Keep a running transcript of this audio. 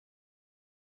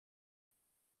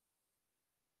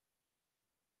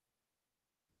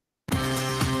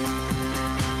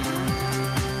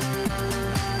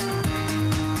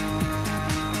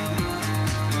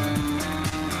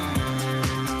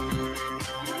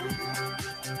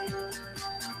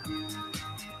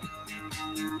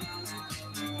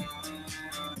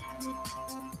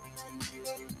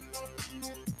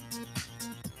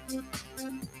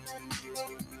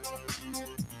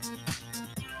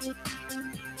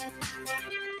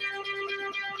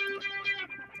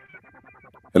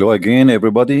Hello again,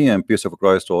 everybody, and peace of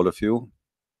Christ to all of you,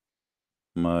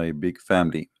 my big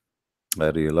family. I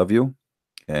really love you,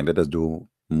 and let us do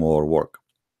more work.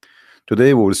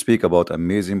 Today, we will speak about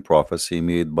amazing prophecy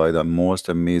made by the most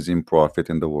amazing prophet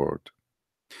in the world.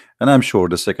 And I'm sure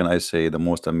the second I say the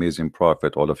most amazing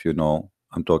prophet, all of you know,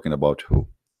 I'm talking about who?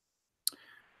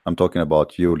 I'm talking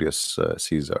about Julius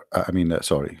Caesar.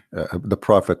 Sorry, the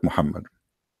Prophet Muhammad.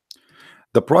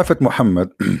 The Prophet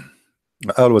Muhammad,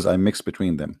 always I mix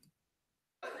between them.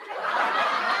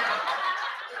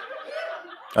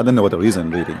 I don't know what the reason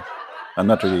really. I'm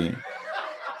not really.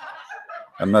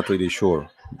 I'm not really sure.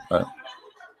 Uh,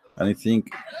 and I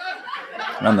think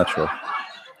I'm not sure.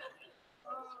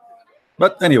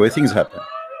 But anyway, things happen.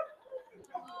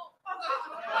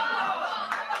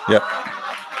 Yeah.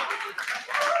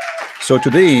 So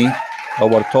today,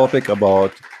 our topic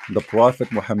about the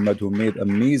Prophet Muhammad who made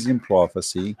amazing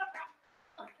prophecy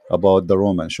about the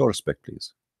Roman. Show respect,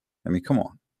 please. I mean, come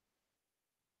on.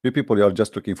 You people, you are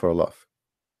just looking for a laugh.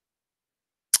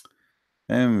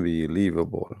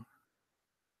 Unbelievable.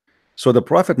 So the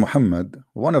Prophet Muhammad,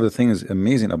 one of the things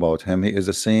amazing about him, he is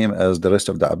the same as the rest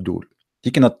of the Abdul.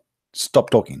 He cannot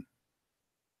stop talking.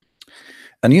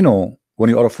 And you know, when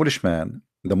you are a foolish man,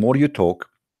 the more you talk,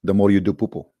 the more you do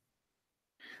poo-poo.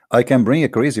 I can bring a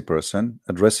crazy person,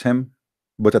 address him,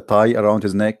 put a tie around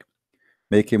his neck,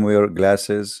 make him wear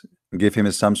glasses, give him a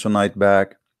Samsonite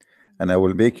bag, and I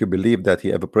will make you believe that he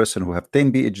have a person who have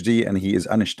 10 PhD and he is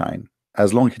Einstein,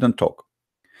 as long as he don't talk.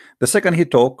 The second he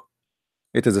talk,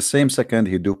 it is the same second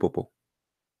he do poo-poo.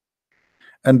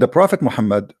 And the Prophet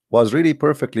Muhammad was really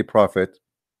perfectly prophet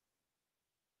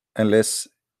unless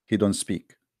he don't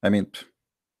speak. I mean,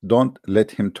 don't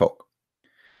let him talk.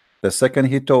 The second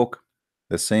he talk,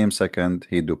 the same second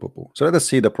he do poo-poo. So let us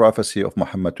see the prophecy of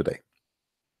Muhammad today.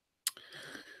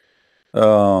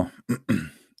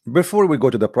 Before we go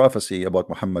to the prophecy about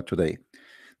Muhammad today,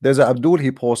 there's a Abdul,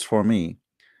 he posts for me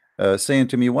saying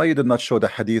to me, why you did not show the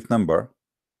hadith number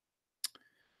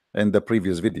in the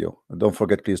previous video? Don't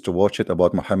forget please to watch it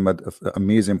about Muhammad,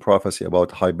 amazing prophecy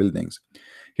about high buildings.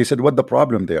 He said, what the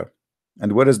problem there,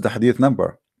 and where is the hadith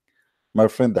number? My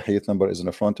friend, the hadith number is in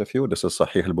the front of you. This is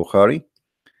Sahih al-Bukhari.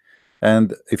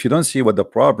 And if you don't see what the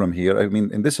problem here, I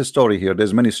mean, in this story here,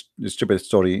 there's many stupid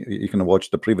story. You can watch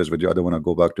the previous video. I don't want to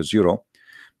go back to zero.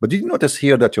 But did you notice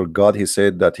here that your God, he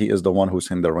said that he is the one who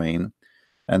sent the rain,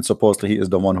 and supposedly he is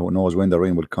the one who knows when the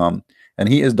rain will come, and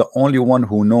he is the only one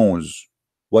who knows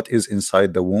what is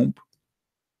inside the womb.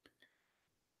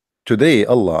 Today,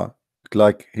 Allah,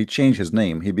 like he changed his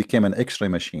name, he became an X-ray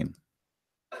machine.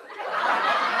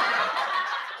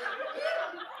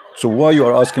 So why you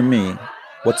are asking me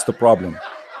what's the problem?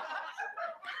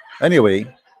 Anyway,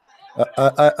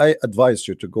 I advise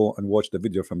you to go and watch the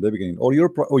video from the beginning, or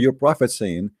your prophet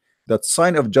saying that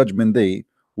sign of judgment day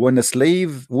when a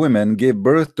slave woman gave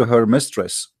birth to her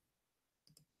mistress.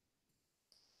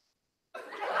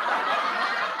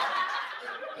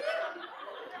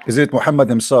 Is it Muhammad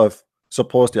himself,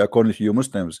 supposedly according to you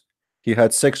Muslims, he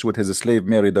had sex with his slave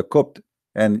Mary the Copt,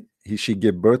 and she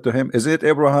gave birth to him? Is it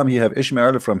Abraham, he have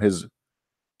Ishmael from his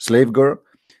slave girl?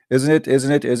 Isn't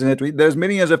it? There's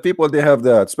millions of people they have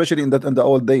that, especially in the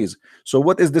old days. So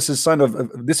what is this? Is sign of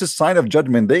this is sign of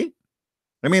judgment day?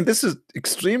 I mean, this is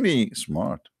extremely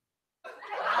smart.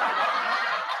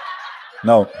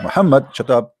 Now, Muhammad, shut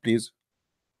up, please.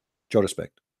 Show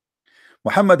respect.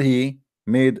 Muhammad, he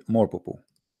made more poo-poo.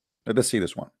 Let us see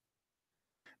this one.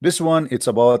 This one, it's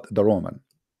about the Roman.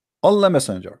 Allah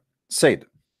Messenger said,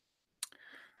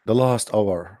 the last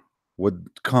hour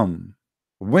would come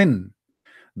when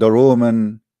the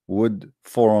Roman would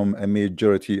form a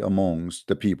majority amongst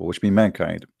the people, which means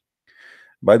mankind.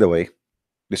 By the way,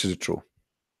 this is true.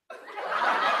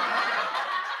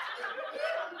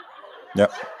 Yeah.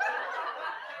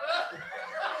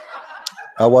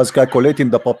 I was calculating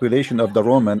the population of the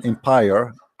Roman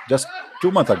Empire just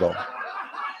 2 months ago.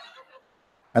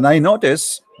 And I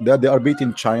noticed that they are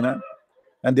beating China,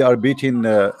 and they are beating,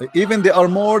 even they are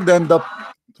more than the,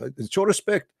 show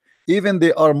respect, even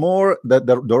they are more,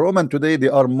 the Roman today, they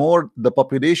are more the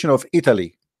population of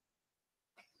Italy.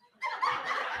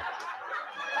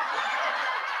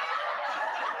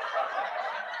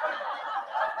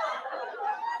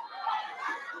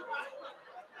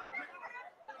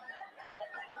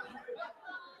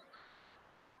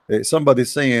 Somebody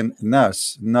saying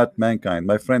Nas, not mankind.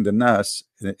 My friend, the Nas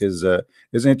is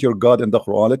isn't it your God in the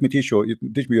Quran? Let me teach you.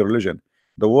 Teach me your religion.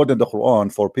 The word in the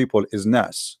Quran for people is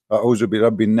Nas. A'udhu bi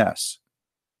Rabbi Nas.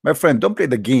 My friend, don't play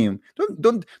the game.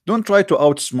 Don't try to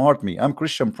outsmart me. I'm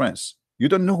Christian Prince. You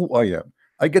don't know who I am.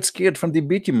 I get scared from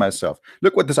debating myself.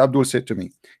 Look what this Abdul said to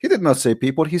me. He did not say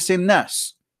people, he said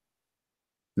nas.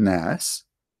 Nas?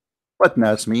 What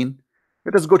nas mean?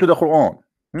 Let us go to the Quran.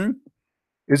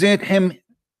 Isn't it him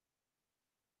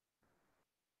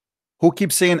who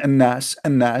keeps saying an-nas,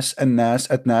 an-nas, an-nas,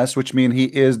 at-nas, which mean he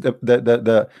is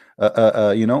the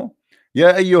you know,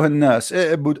 Ya ayyuhan nas,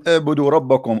 ibudu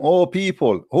rabbakum. Oh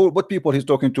people, what people he's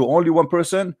talking to? Only one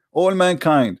person? All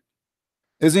mankind.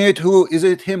 Isn't it who? Is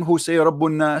it him who say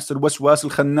Rabbun nas, al-waswas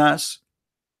al-khannas?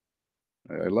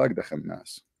 I like the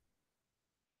khannas.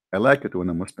 I like it when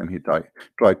a Muslim he tried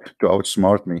to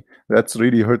outsmart me. That's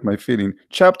really hurt my feeling.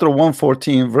 Chapter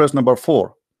 114, verse number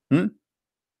 4. And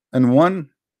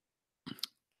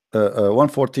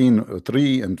 114,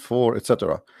 3 and 4,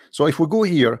 etc. So if we go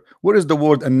here, where is the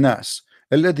word الناس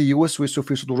الذي يوسوس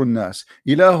في صدور الناس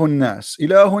إله الناس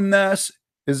إله الناس?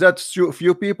 Is that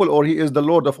few people, or he is the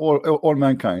Lord of all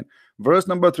mankind? Verse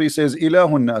number 3 says إله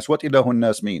الناس. What إله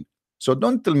الناس mean? So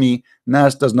don't tell me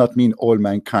nas does not mean all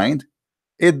mankind.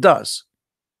 It does.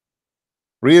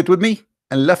 Read it with me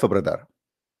and laugh, brother.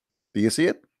 Do you see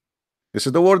it? This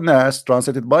is the word nas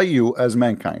translated by you as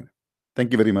mankind.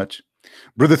 Thank you very much.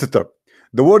 Brother sister,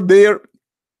 the word there,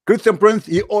 Christian Prince,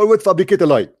 he always fabricate a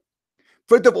lie.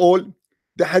 First of all,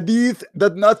 the hadith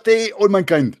does not say all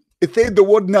mankind. It says the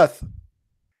word nas.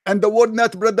 And the word nas,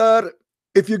 brother,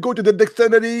 if you go to the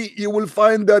dictionary, you will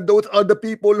find that those are the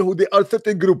people who they are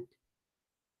certain group.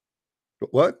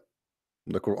 What?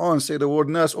 The Quran say the word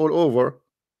nas all over.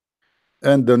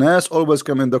 And the nas always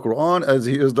come in the Quran as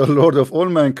he is the Lord of all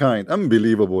mankind.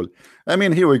 Unbelievable. I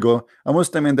mean, here we go. A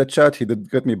Muslim in the chat, he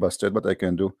did get me busted, but I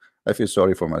can do. I feel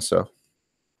sorry for myself.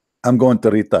 I'm going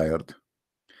to retire.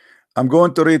 I'm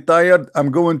going to retire. I'm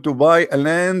going to buy a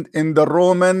land in the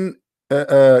Roman,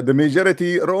 the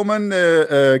majority Roman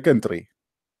country.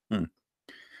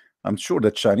 I'm sure the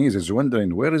Chinese is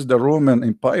wondering, where is the Roman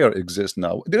Empire exist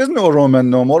now? There is no Roman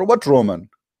no more. What Roman?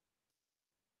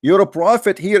 Your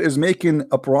prophet here is making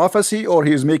a prophecy, or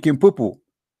he is making poo-poo?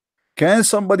 Can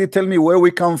somebody tell me where we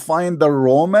can find the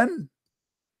Roman?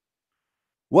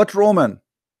 What Roman?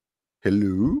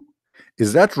 Hello?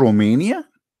 Is that Romania?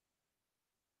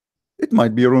 It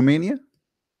might be Romania.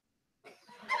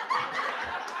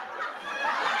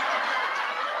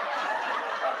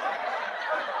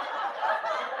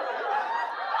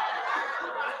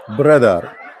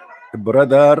 Brother,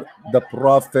 the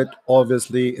prophet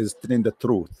obviously is telling the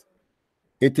truth.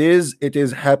 It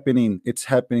is happening. It's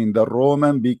happening. The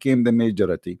Roman became the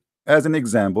majority. As an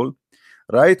example,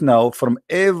 right now, from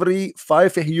every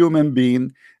 5 human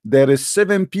being, there is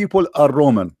 7 people are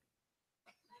Roman.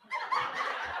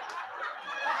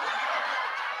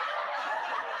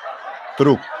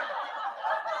 True.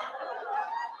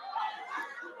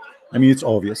 I mean, it's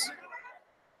obvious.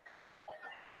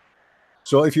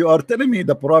 So if you are telling me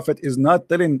the prophet is not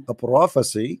telling a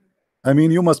prophecy, I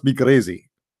mean, you must be crazy.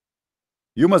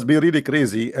 You must be really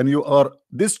crazy, and you are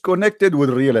disconnected with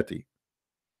reality.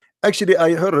 Actually,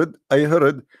 I heard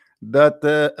that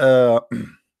the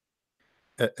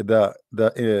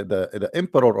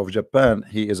emperor of Japan,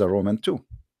 he is a Roman too.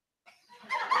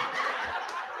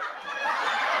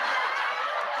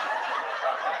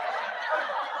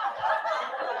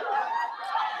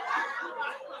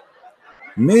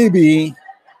 Maybe.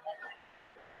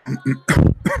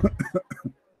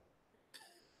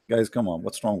 Guys, come on,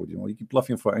 what's wrong with you? You keep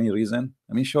bluffing for any reason.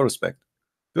 I mean, show respect.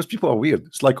 Those people are weird.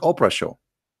 It's like Oprah show.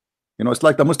 You know, it's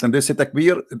like the Muslim, they say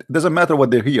takbir. It doesn't matter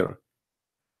what they hear.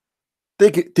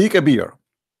 Take a beer.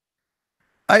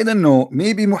 I don't know,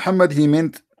 maybe Muhammad, he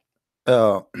meant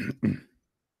the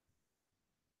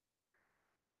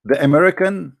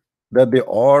American, that they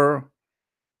are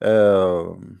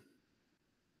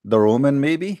the Roman,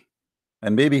 maybe.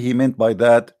 And maybe he meant by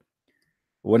that,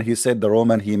 when he said the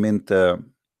Roman, he meant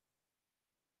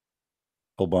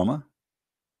Obama.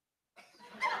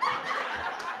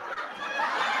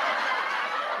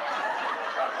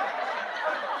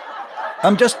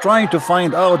 I'm just trying to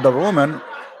find out the Roman.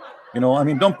 You know, I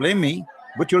mean, don't blame me.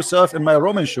 Put yourself in my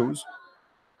Roman shoes.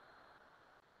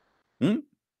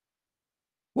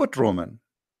 What Roman?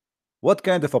 What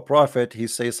kind of a prophet he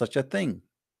says such a thing?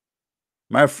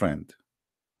 My friend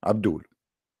Abdul,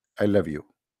 I love you.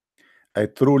 I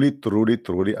truly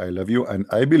I love you, and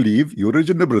I believe your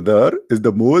religion, brother, is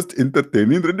the most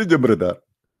entertaining religion, brother.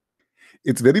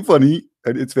 It's very funny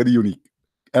and it's very unique.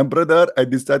 And brother, I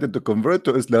decided to convert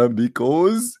to Islam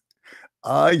because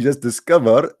I just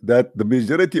discovered that the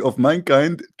majority of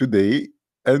mankind today,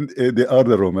 and they are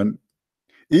the Roman,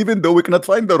 even though we cannot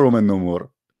find the Roman no more.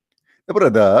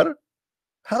 Brother,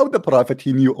 How the prophet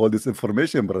he knew all this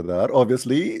information, brother?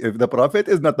 Obviously, if the prophet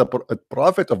is not a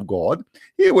prophet of God,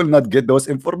 he will not get those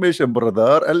information,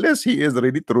 brother, unless he is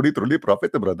really truly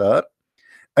prophet, brother.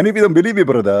 And if you don't believe me,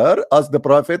 brother, ask the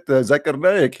prophet Zakir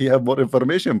Naik. He have more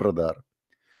information, brother.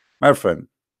 My friend,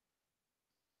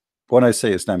 when I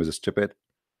say Islam is stupid,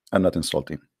 I'm not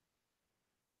insulting.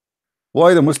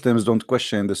 Why the Muslims don't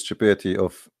question the stupidity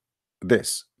of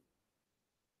this?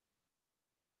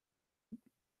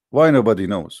 Why nobody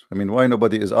knows? I mean, why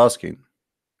nobody is asking?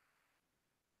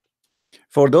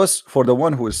 For the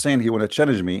one who is saying he want to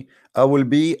challenge me, I will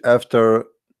be after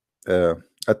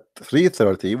at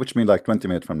 3:30, which means like 20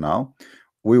 minutes from now,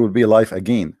 we will be live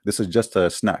again. This is just a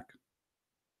snack.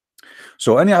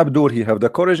 So any Abdul, he have the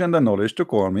courage and the knowledge to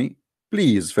call me,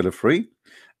 please feel free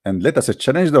and let us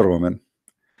challenge the Roman,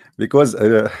 because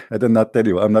I did not tell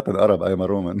you I'm not an Arab, I am a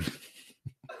Roman.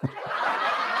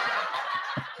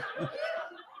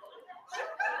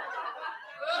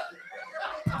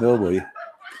 No boy.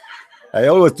 I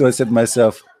always said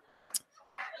myself,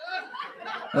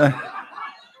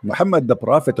 Muhammad, the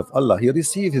prophet of Allah, he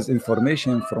received his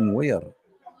information from where?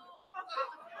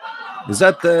 Is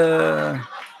that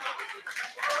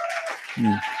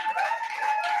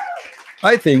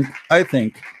I think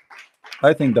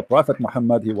the Prophet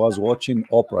Muhammad, he was watching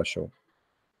Oprah show.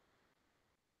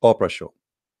 Oprah show.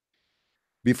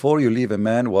 Before you leave a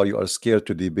man while you are scared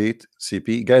to debate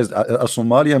CP, guys, a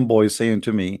Somalian boy saying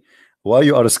to me, why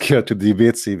you are scared to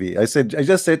debate CP? I said, I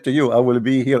just said to you, I will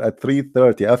be here at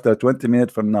 3:30 after 20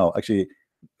 minutes from now. Actually,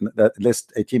 that less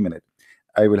 18 minutes.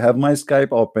 I will have my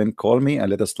Skype open. Call me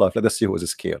and let us laugh. Let us see who is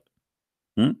scared.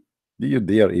 Do you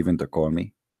dare even to call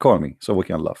me? Call me so we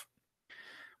can laugh.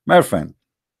 My friend,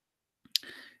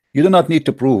 you do not need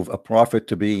to prove a prophet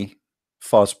to be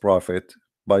false prophet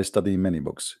by studying many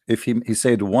books. If he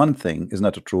said one thing is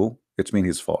not true, it means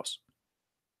he's false.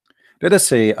 Let us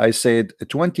say I said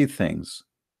 20 things,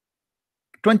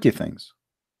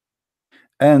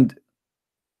 and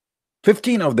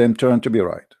 15 of them turn to be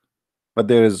right, but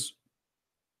there is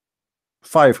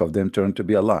 5 of them turn to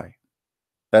be a lie.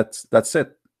 That's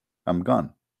it. I'm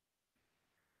gone.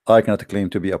 I cannot claim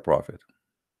to be a prophet.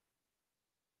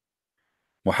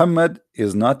 Muhammad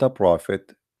is not a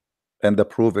prophet, and the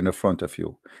proof in front of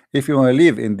you. If you want to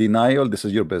live in denial, this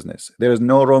is your business. There is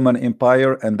no Roman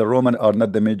Empire, and the Roman are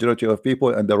not the majority of people,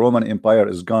 and the Roman Empire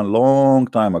is gone long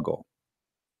time ago.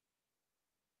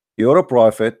 You're a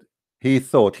prophet. He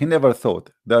never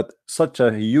thought that such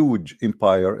a huge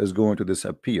empire is going to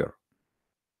disappear.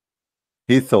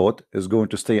 He thought is going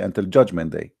to stay until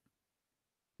Judgment Day,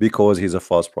 because he's a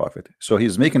false prophet. So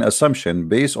he's making assumption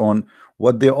based on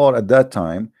what they are at that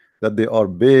time, that they are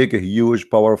big, huge,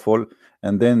 powerful,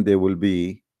 and then they will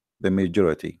be the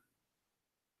majority.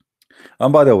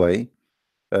 And by the way,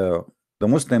 the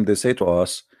Muslim, they say to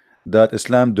us that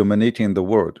Islam dominating the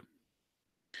world.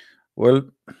 Well,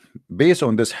 based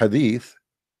on this hadith,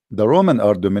 the Roman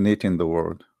are dominating the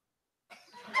world.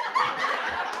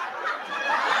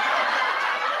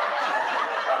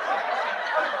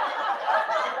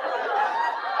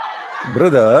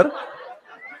 Brother,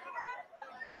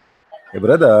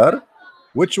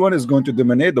 which one is going to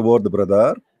dominate the world,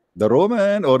 brother? The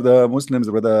Roman or the Muslims,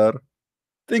 brother?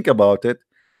 Think about it.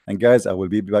 And guys, I will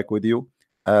be back with you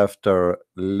after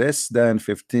less than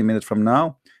 15 minutes from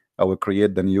now. I will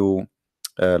create the new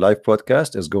live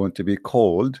podcast. Is going to be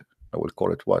called, I will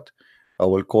call it what? I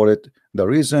will call it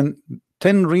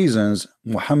 10 reasons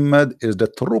Muhammad is the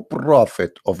true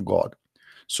prophet of God.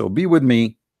 So be with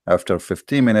me after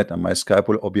 15 minutes, and my Skype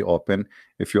will be open.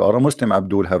 If you are a Muslim,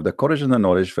 Abdul, have the courage and the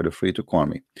knowledge, feel free to call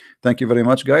me. Thank you very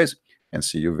much, guys, and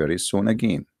see you very soon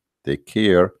again. Take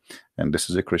care. And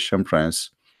this is a Christian Prince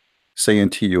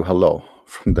saying to you hello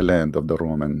from the land of the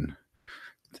Roman.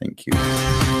 Thank you.